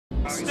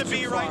To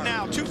be right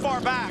now, too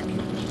far back.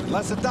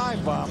 Unless a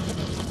dive bomb.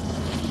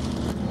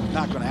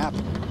 Not going to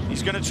happen.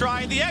 He's going to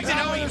try the exit.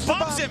 No, he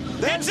bumps him,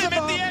 hits him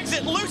at the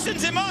exit,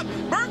 loosens him up.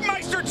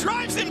 Bergmeister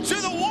drives him to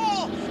the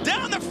wall,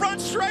 down the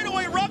front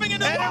straightaway, rubbing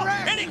into the wall,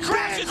 and he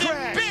crashes him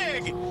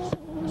big.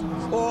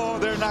 Oh,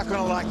 they're not going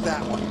to like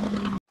that one.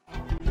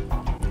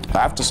 I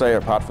have to say,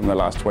 apart from the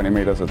last 20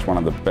 meters, it's one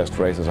of the best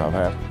races I've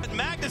had.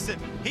 Magnussen,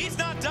 he's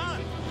not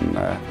done.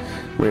 And,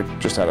 we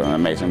just had an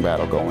amazing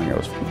battle going. It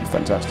was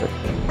fantastic.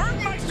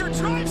 Bergmeister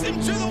drives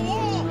him to the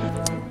wall.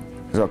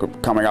 So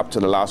coming up to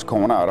the last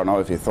corner, I don't know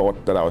if he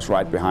thought that I was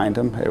right behind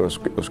him. It was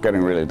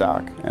getting really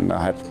dark, and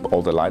I had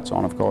all the lights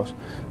on, of course.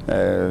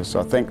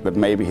 So I think that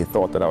maybe he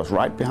thought that I was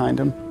right behind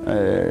him.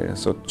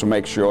 So to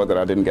make sure that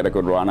I didn't get a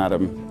good run at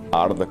him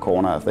out of the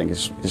corner, I think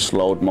he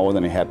slowed more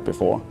than he had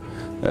before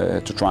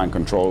to try and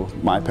control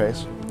my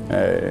pace.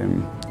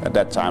 At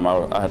that time,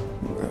 I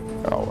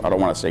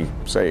don't want to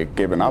say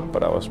giving up,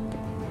 but I was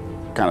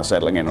kind of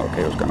settling in.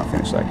 Okay, I was going to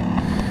finish second.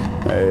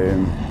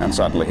 And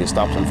suddenly he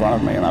stops in front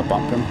of me, and I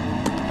bump him.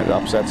 It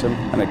upsets him,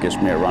 and it gives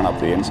me a run up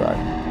the inside.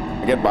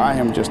 I get by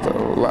him, just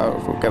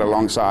get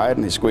alongside,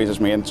 and he squeezes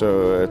me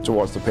into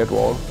towards the pit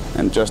wall.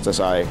 And just as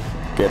I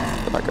get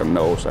like a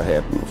nose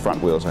ahead,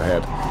 front wheels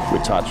ahead, we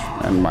touch,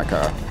 and my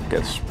car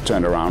gets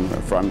turned around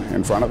in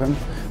front of him.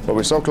 But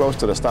we're so close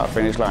to the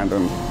start-finish line,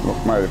 and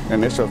my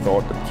initial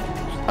thought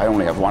that I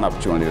only have one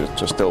opportunity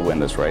to still win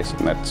this race,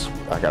 and that's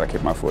I got to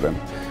keep my foot in.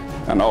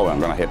 I know I'm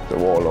going to hit the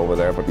wall over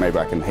there, but maybe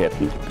I can hit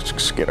and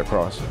skid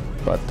across.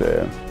 But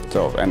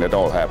and it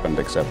all happened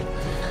except,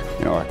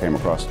 I came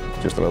across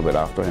just a little bit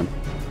after him.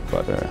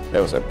 But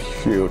it was a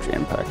huge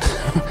impact,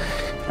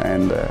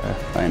 and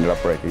I ended up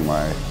breaking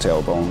my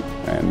tailbone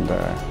and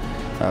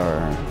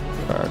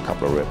a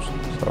couple of ribs.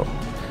 So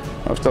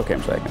I still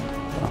came second.